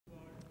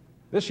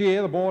This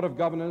year, the Board of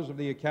Governors of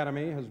the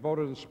Academy has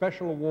voted a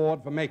special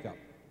award for makeup.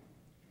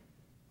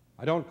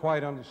 I don't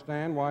quite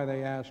understand why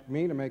they asked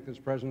me to make this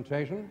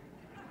presentation,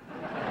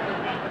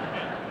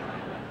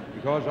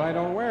 because I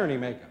don't wear any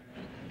makeup.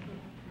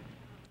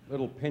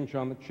 Little pinch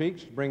on the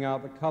cheeks to bring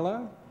out the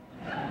color,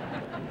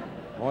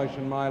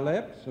 moisten my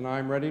lips, and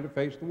I'm ready to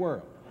face the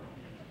world.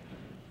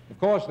 Of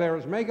course, there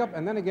is makeup,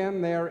 and then again,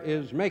 there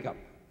is makeup.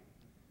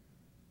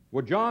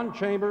 Would John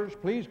Chambers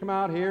please come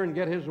out here and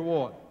get his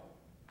award?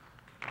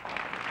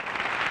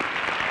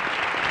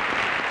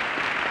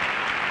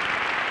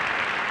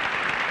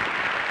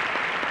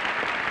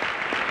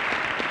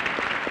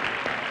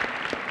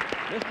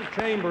 Mr.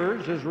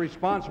 Chambers is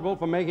responsible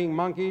for making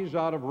monkeys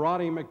out of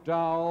Roddy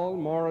McDowell,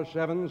 Morris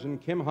Evans, and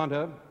Kim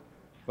Hunter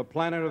for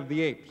Planet of the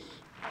Apes.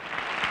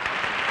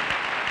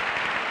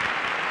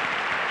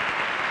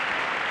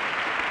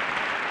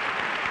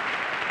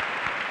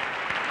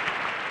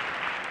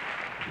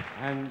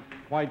 And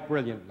quite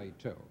brilliantly,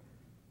 too.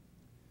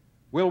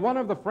 Will one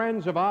of the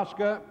friends of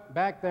Oscar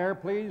back there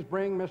please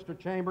bring Mr.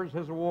 Chambers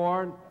his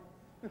award?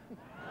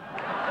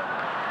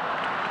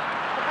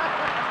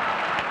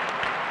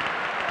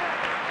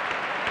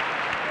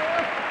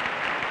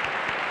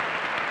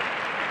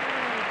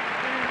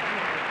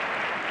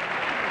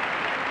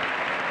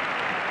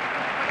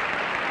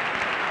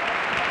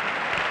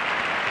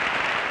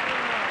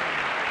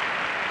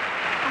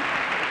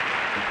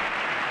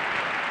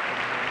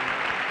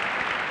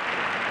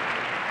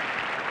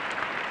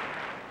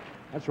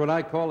 That's what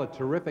I call a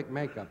terrific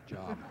makeup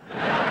job.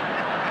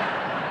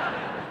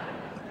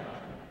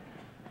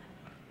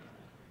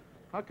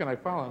 How can I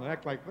follow an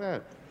act like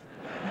that?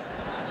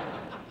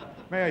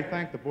 May I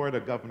thank the Board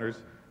of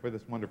Governors for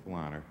this wonderful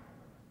honor.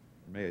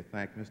 May I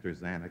thank Mr.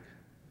 Zanuck,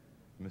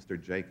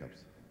 Mr.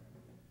 Jacobs,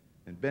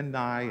 and Ben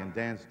Nye and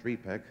Dan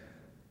Strepek,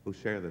 who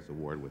share this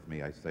award with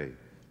me, I say.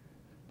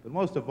 But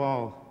most of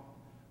all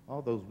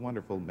those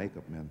wonderful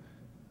makeup men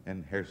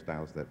and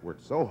hairstylists that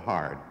worked so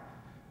hard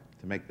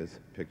to make this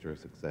picture a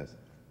success.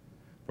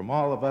 From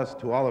all of us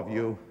to all of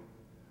you,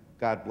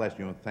 God bless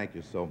you and thank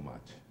you so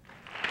much.